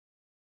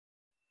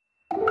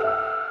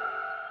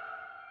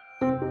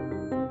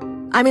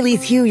I'm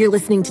Elise Hugh. You're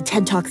listening to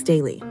TED Talks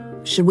Daily.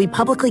 Should we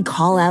publicly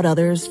call out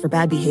others for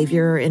bad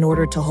behavior in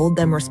order to hold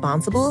them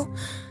responsible?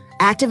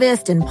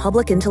 Activist and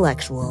public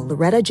intellectual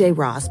Loretta J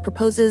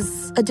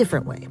proposes a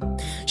different way.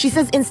 She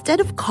says instead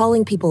of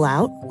calling people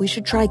out, we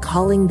should try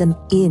calling them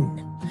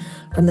in.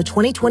 From the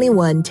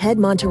 2021 TED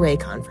Monterey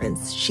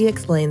Conference, she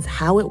explains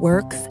how it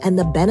works and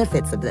the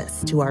benefits of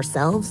this to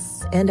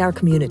ourselves and our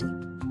community.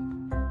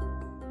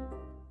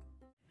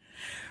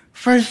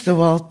 First of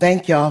all,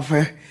 thank y'all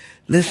for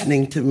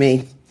listening to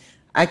me.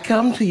 I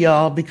come to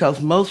y'all because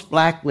most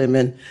black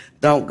women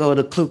don't go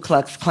to Ku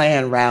Klux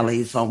Klan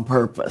rallies on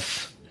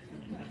purpose.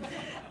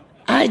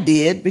 I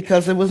did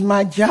because it was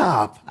my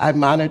job. I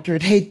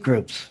monitored hate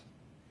groups.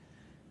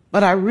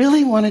 But I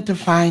really wanted to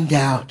find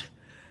out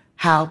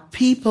how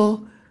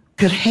people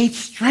could hate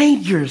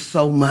strangers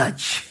so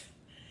much.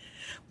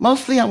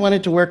 Mostly I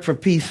wanted to work for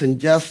peace and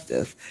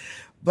justice.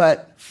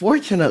 But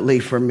fortunately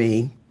for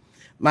me,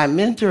 my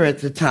mentor at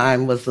the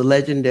time was the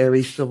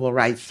legendary civil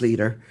rights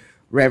leader,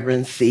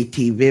 Reverend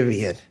C.T.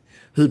 Vivian,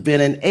 who'd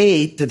been an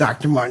aide to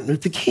Dr. Martin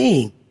Luther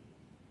King.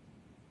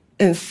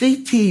 And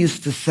C.T.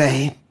 used to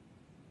say,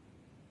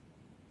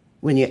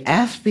 when you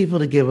ask people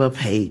to give up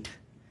hate,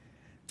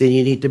 then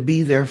you need to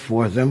be there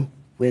for them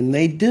when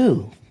they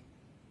do.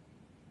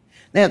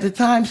 Now, at the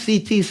time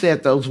C.T.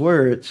 said those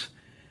words,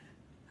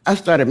 I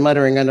started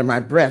muttering under my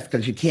breath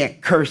because you can't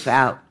curse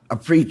out a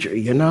preacher,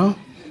 you know?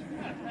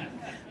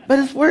 But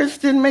his words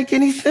didn't make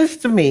any sense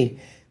to me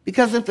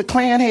because if the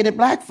Klan hated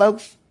black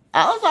folks,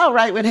 I was all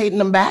right with hating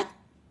them back.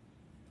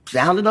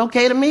 Sounded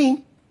okay to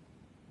me.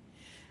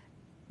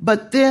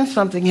 But then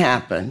something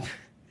happened.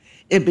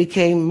 It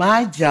became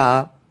my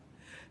job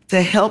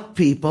to help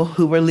people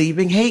who were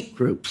leaving hate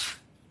groups.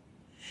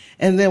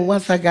 And then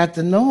once I got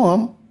to know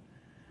them,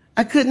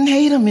 I couldn't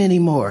hate them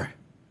anymore.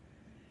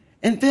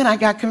 And then I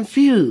got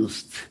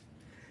confused.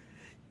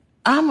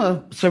 I'm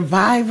a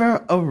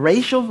survivor of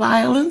racial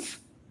violence,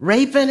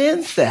 rape, and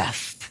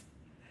incest.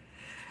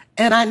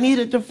 And I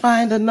needed to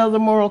find another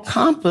moral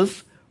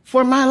compass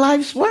for my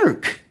life's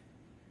work.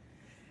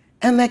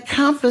 And that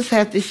compass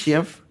had to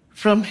shift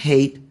from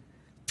hate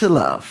to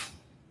love.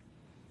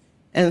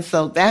 And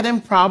so that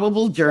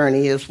improbable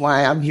journey is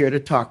why I'm here to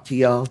talk to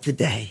y'all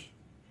today.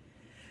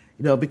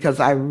 You know, because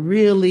I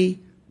really,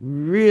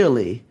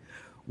 really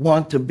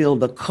want to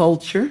build a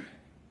culture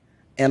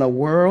and a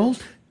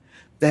world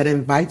that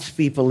invites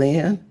people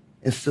in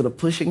instead of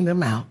pushing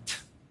them out.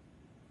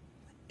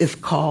 It's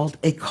called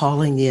a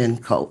calling in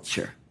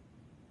culture.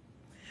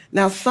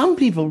 Now, some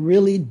people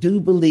really do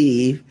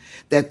believe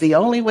that the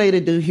only way to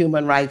do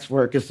human rights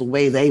work is the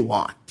way they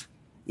want.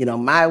 You know,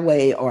 my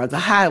way or the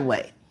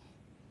highway.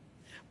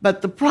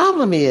 But the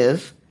problem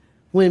is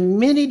when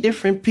many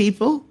different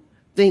people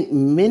think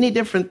many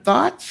different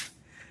thoughts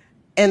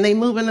and they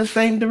move in the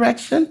same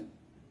direction,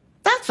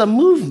 that's a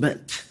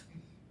movement.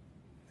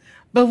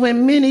 But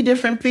when many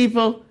different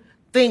people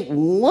think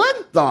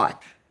one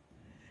thought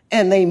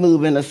and they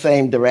move in the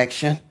same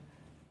direction,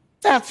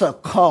 that's a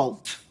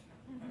cult.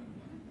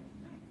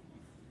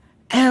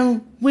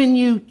 And when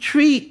you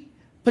treat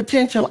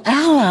potential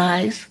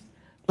allies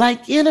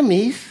like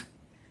enemies,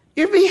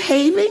 you're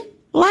behaving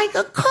like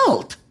a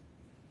cult,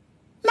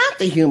 not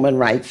the human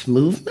rights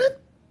movement.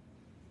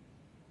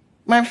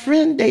 My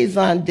friend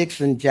Dazon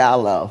Dixon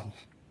Jallow,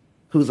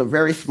 who's a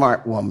very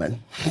smart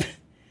woman,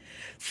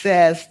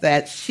 says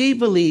that she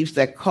believes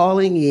that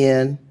calling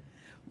in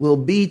will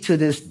be to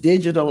this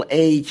digital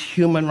age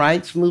human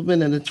rights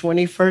movement in the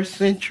 21st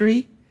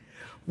century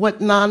what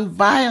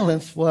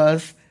nonviolence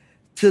was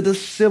to the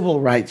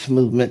civil rights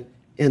movement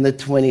in the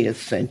 20th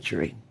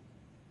century.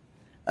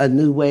 A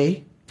new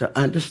way to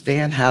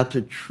understand how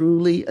to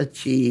truly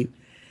achieve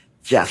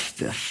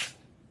justice.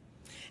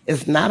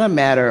 It's not a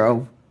matter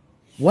of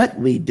what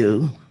we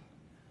do,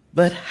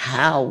 but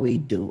how we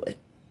do it.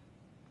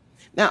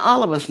 Now,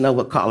 all of us know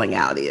what calling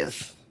out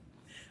is.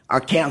 Our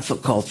cancel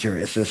culture,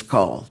 as it's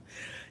called.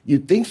 You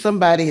think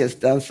somebody has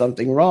done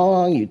something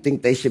wrong, you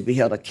think they should be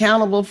held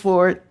accountable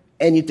for it,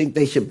 and you think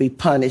they should be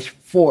punished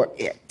for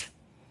it.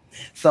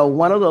 So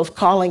one of those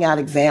calling out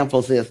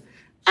examples is,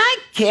 I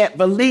can't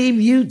believe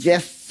you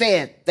just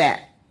said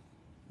that.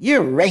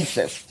 You're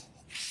racist,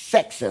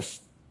 sexist,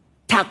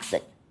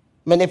 toxic,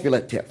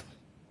 manipulative.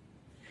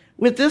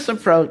 With this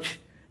approach,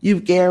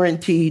 you've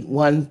guaranteed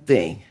one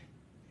thing.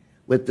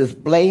 With this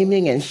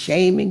blaming and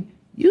shaming,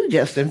 you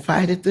just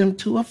invited them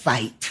to a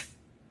fight,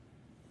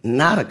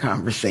 not a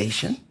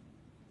conversation,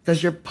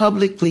 because you're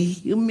publicly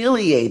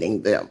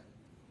humiliating them.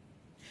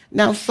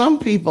 Now, some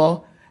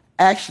people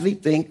actually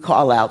think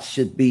call-outs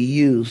should be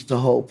used to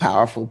hold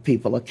powerful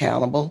people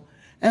accountable,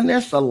 and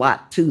there's a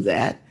lot to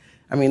that.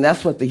 I mean,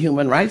 that's what the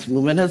human rights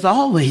movement has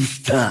always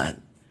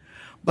done.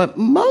 But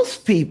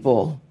most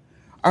people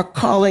are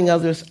calling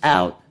others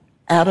out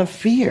of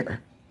fear,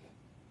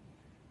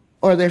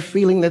 or they're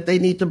feeling that they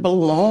need to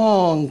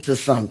belong to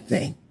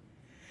something.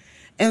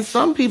 And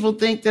some people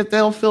think that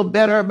they'll feel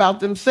better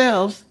about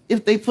themselves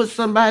if they put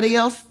somebody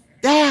else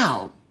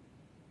down.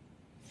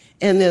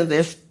 And then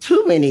there's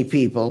too many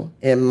people,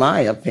 in my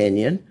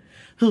opinion,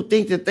 who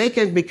think that they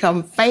can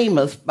become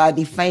famous by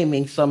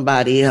defaming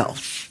somebody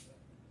else.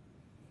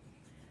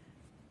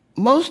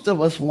 Most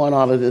of us want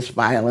all of this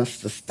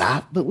violence to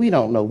stop, but we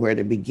don't know where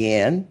to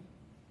begin.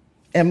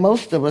 And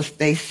most of us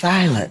stay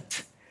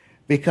silent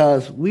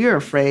because we're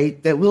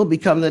afraid that we'll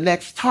become the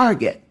next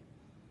target.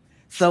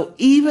 So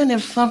even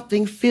if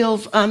something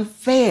feels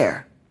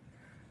unfair,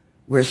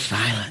 we're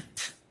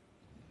silent.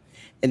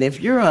 And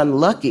if you're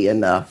unlucky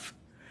enough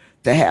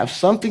to have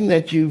something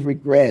that you've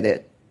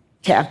regretted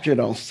captured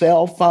on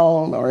cell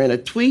phone or in a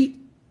tweet,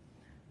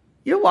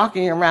 you're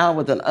walking around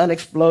with an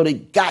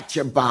unexploded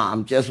gotcha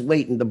bomb just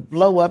waiting to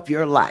blow up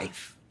your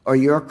life or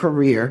your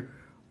career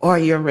or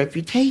your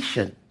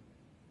reputation.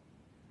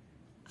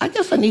 I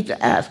guess I need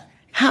to ask,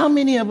 how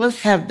many of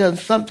us have done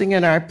something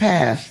in our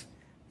past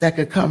that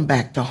could come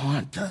back to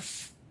haunt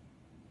us?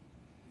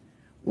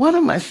 One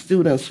of my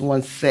students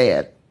once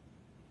said,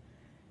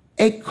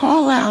 a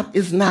call out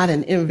is not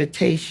an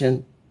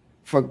invitation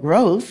for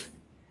growth.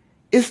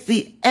 It's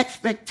the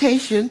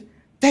expectation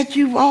that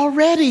you've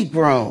already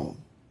grown.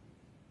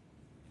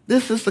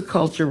 This is the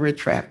culture we're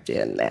trapped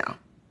in now.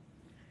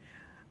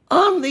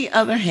 On the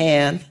other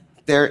hand,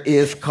 there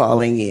is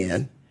calling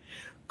in.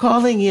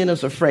 Calling in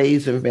is a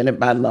phrase invented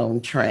by Lone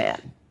Tran.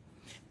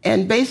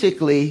 And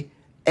basically,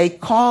 a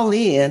call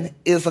in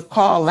is a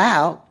call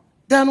out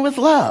done with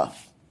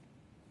love.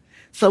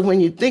 So when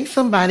you think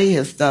somebody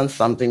has done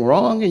something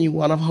wrong and you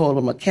want to hold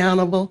them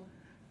accountable,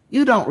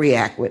 you don't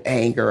react with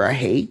anger or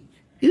hate.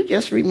 You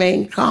just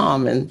remain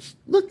calm and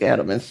look at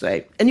them and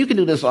say, and you can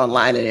do this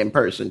online and in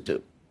person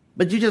too,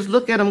 but you just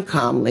look at them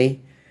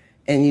calmly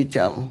and you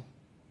tell them,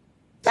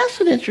 that's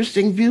an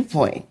interesting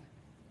viewpoint.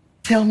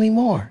 Tell me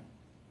more.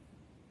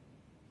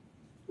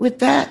 With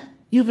that,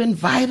 you've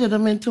invited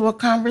them into a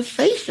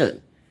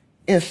conversation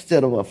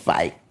instead of a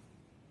fight.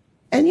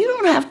 And you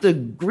don't have to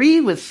agree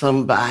with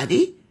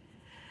somebody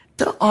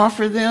to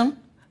offer them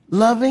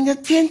loving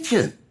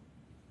attention.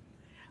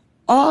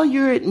 All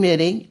you're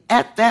admitting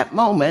at that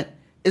moment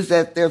is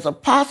that there's a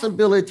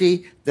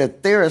possibility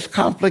that they're as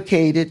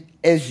complicated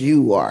as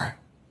you are.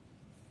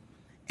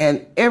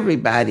 And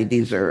everybody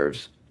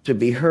deserves to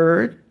be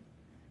heard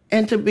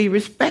and to be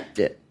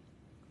respected.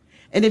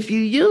 And if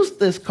you use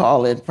this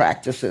call-in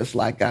practices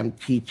like I'm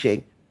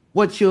teaching,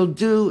 what you'll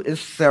do is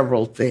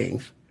several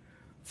things.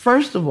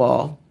 First of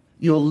all,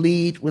 you'll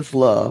lead with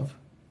love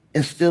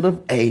instead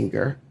of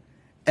anger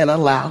and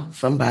allow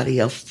somebody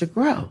else to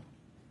grow.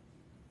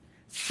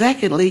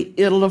 Secondly,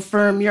 it'll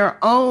affirm your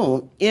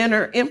own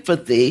inner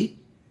empathy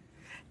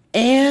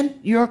and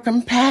your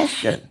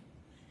compassion.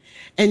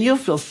 And you'll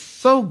feel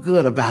so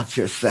good about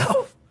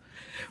yourself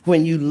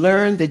when you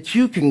learn that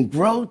you can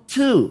grow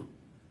too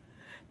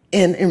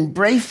in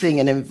embracing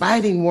and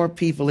inviting more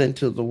people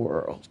into the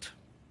world.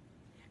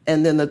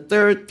 And then the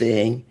third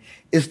thing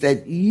is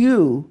that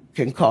you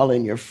can call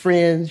in your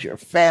friends, your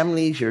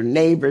families, your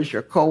neighbors,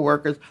 your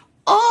coworkers,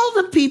 all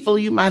the people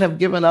you might have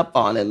given up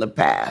on in the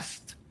past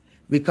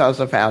because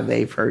of how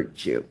they've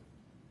hurt you.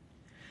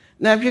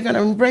 Now, if you're going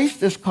to embrace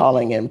this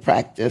calling in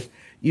practice,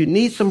 you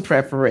need some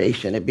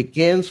preparation. It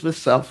begins with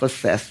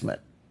self-assessment.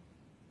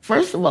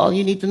 First of all,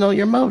 you need to know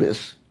your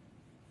motives.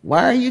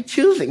 Why are you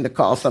choosing to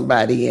call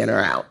somebody in or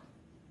out?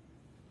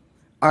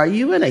 Are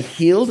you in a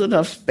healed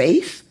enough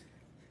space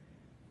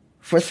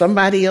for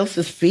somebody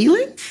else's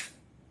feelings?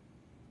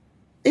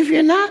 If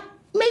you're not,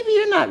 maybe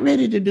you're not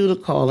ready to do the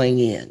calling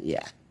in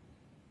yet.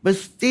 But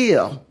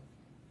still,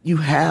 you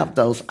have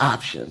those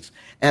options.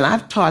 And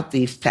I've taught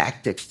these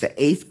tactics to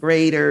 8th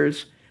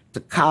graders, to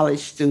college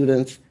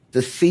students,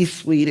 to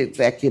C-suite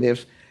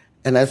executives.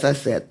 And as I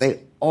said, they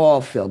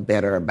all feel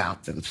better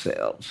about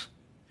themselves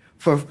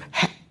for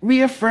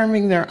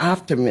reaffirming their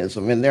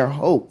optimism and their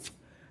hope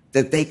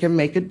that they can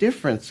make a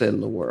difference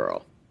in the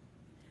world.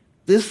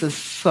 This is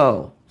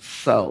so,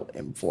 so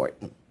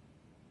important.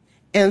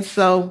 And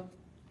so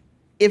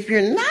if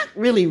you're not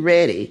really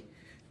ready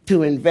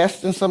to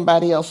invest in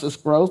somebody else's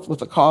growth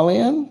with a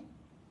call-in,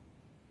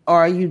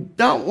 or you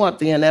don't want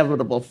the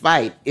inevitable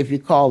fight if you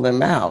call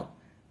them out,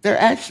 there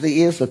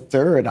actually is a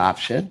third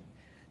option.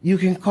 You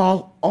can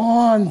call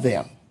on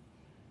them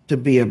to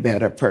be a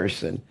better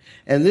person.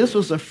 And this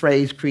was a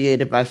phrase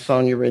created by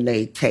Sonia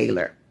Renee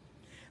Taylor.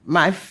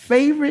 My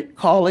favorite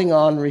calling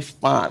on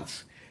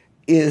response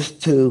is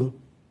to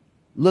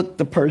look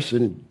the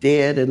person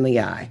dead in the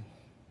eye,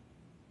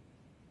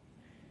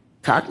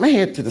 cock my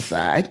head to the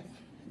side,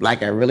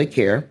 like I really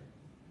care,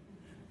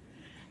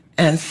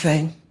 and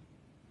say,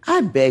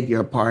 I beg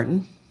your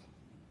pardon,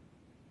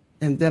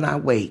 and then I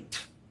wait.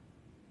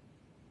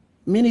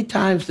 Many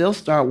times they'll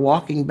start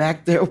walking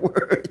back their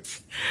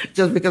words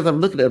just because I'm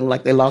looking at them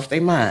like they lost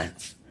their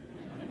minds.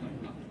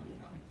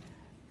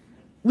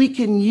 We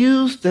can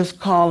use this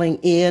calling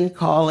in,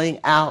 calling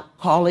out,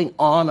 calling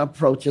on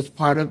approach as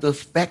part of the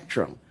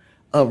spectrum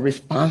of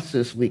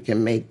responses we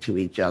can make to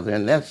each other,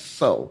 and that's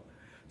so,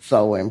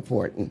 so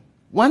important.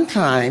 One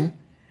time,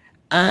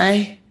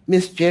 I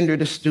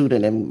misgendered a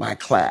student in my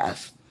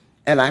class,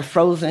 and I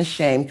froze in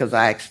shame because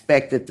I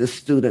expected the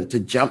student to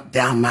jump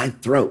down my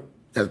throat.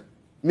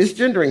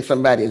 Misgendering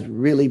somebody is a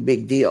really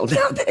big deal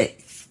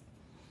nowadays.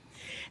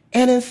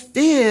 And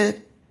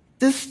instead,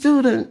 this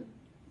student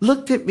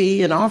looked at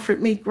me and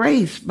offered me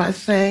grace by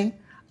saying,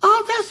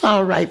 "Oh, that's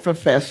all right,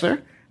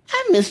 Professor.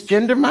 I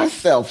misgender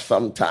myself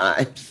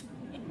sometimes."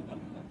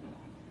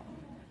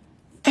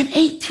 An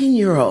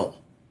 18-year-old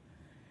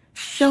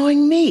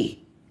showing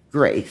me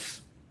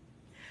grace.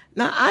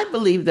 Now, I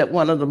believe that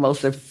one of the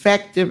most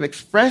effective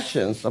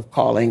expressions of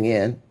calling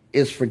in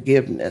is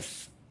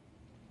forgiveness.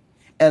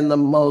 And the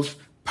most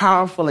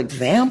powerful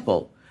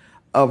example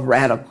of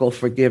radical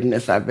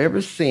forgiveness I've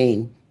ever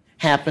seen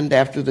happened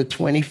after the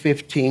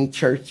 2015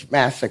 church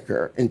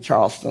massacre in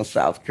Charleston,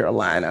 South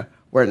Carolina,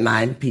 where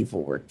 9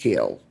 people were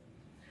killed.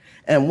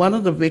 And one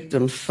of the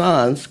victims'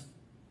 sons,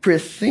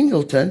 Chris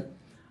Singleton,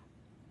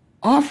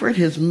 offered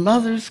his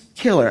mother's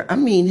killer,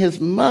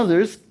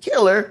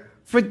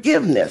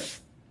 forgiveness.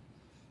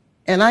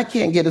 And I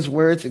can't get his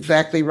words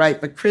exactly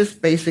right, but Chris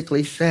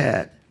basically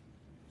said,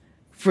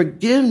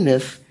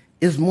 forgiveness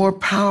is more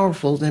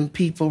powerful than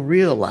people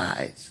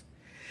realize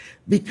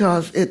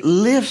because it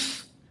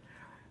lifts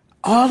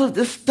all of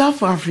this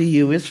stuff off of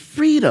you. It's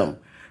freedom.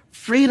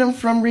 Freedom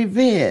from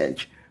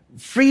revenge,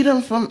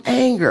 freedom from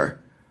anger,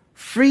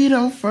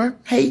 freedom from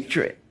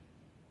hatred.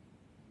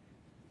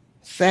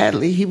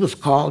 Sadly, he was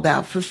called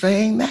out for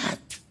saying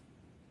that.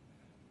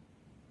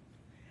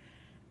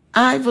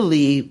 I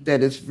believe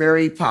that it's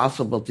very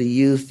possible to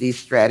use these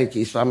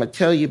strategies. So I'm going to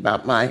tell you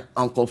about my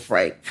Uncle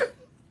Frank.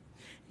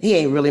 He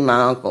ain't really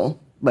my uncle,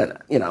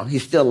 but,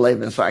 he's still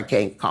living, so I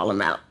can't call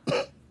him out.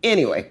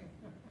 Anyway,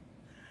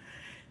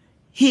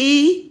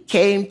 he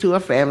came to a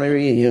family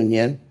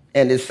reunion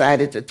and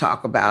decided to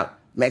talk about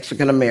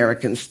Mexican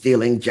Americans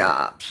stealing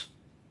jobs.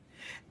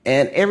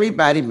 And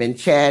everybody been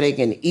chatting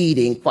and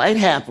eating quite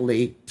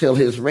happily till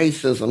his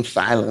racism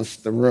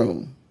silenced the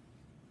room.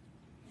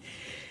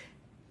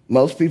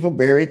 Most people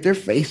buried their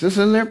faces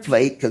in their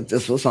plate because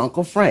this was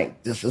Uncle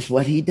Frank. This is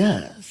what he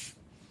does.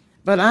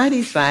 But I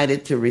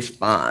decided to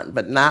respond,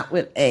 but not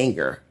with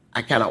anger.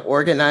 I kind of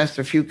organized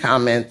a few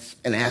comments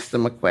and asked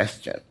him a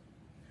question.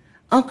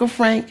 "Uncle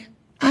Frank,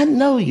 I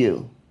know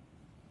you.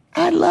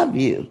 I love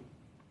you.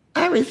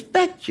 I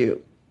respect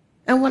you.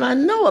 And what I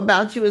know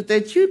about you is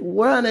that you'd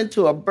run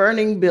into a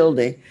burning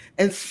building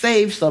and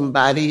save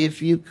somebody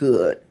if you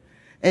could.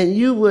 And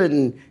you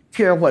wouldn't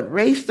care what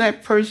race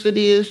that person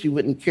is. You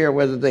wouldn't care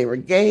whether they were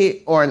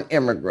gay or an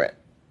immigrant.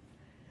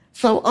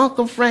 So,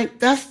 Uncle Frank,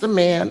 that's the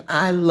man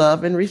I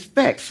love and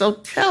respect. So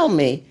tell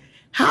me,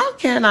 how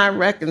can I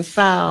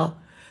reconcile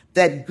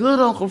that good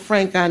Uncle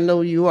Frank I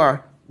know you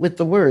are with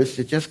the words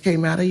that just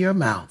came out of your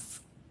mouth?"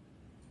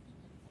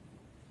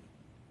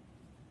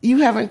 You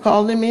haven't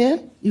called him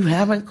in. You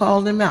haven't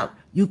called him out.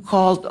 You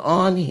called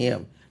on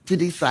him to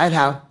decide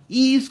how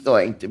he's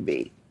going to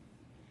be.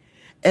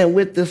 And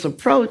with this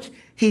approach,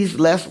 he's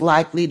less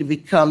likely to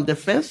become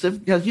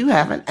defensive because you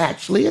haven't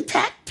actually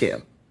attacked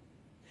him.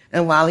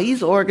 And while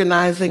he's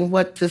organizing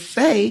what to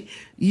say,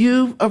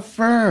 you've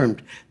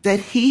affirmed that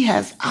he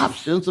has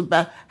options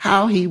about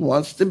how he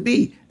wants to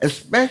be,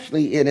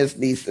 especially in his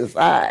niece's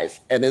eyes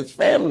and his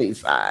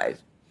family's eyes.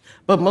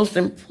 But most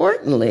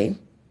importantly,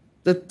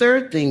 the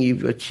third thing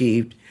you've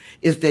achieved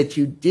is that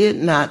you did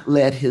not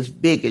let his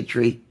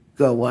bigotry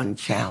go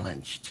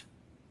unchallenged.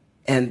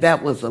 And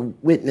that was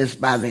witnessed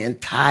by the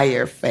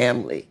entire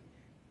family,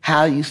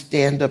 how you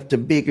stand up to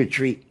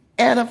bigotry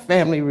at a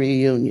family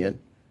reunion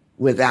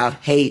without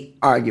hate,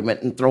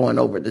 argument, and throwing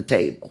over the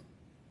table.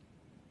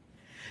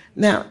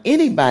 Now,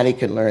 anybody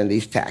can learn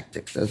these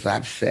tactics, as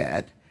I've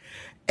said,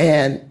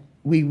 and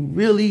we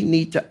really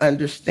need to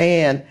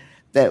understand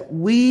that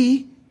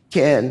we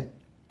can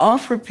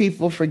offer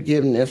people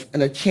forgiveness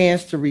and a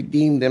chance to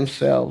redeem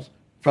themselves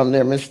from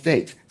their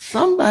mistakes.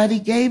 Somebody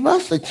gave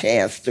us a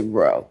chance to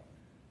grow,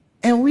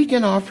 and we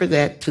can offer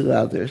that to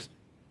others.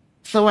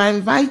 So I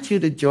invite you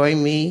to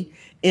join me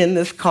in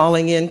this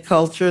calling in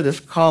culture, this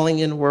calling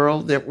in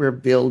world that we're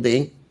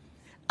building.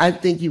 I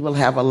think you will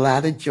have a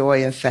lot of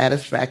joy and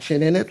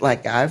satisfaction in it,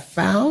 like I've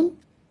found.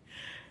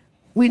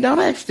 We don't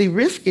actually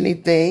risk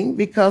anything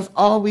because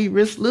all we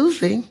risk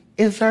losing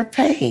is our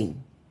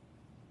pain.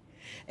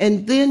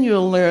 And then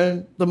you'll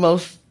learn the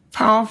most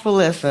powerful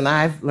lesson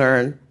I've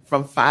learned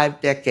from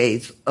 5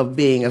 decades of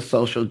being a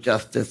social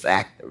justice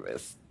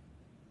activist.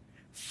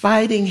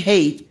 Fighting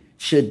hate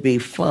should be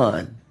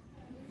fun.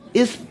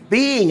 It's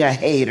being a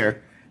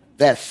hater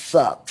that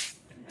sucks.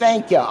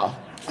 Thank y'all.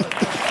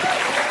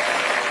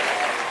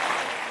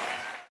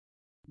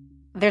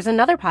 There's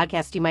another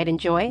podcast you might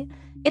enjoy.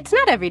 It's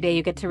not every day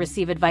you get to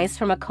receive advice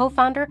from a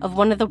co-founder of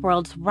one of the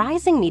world's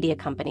rising media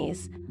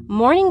companies.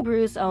 Morning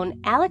Brew's own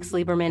Alex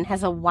Lieberman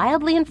has a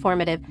wildly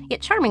informative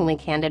yet charmingly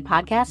candid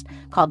podcast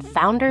called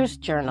Founders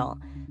Journal.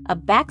 A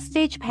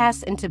backstage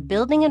pass into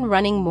building and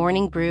running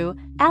Morning Brew,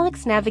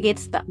 Alex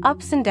navigates the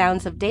ups and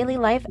downs of daily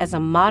life as a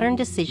modern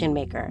decision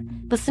maker.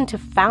 Listen to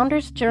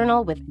Founders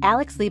Journal with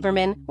Alex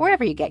Lieberman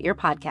wherever you get your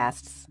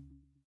podcasts.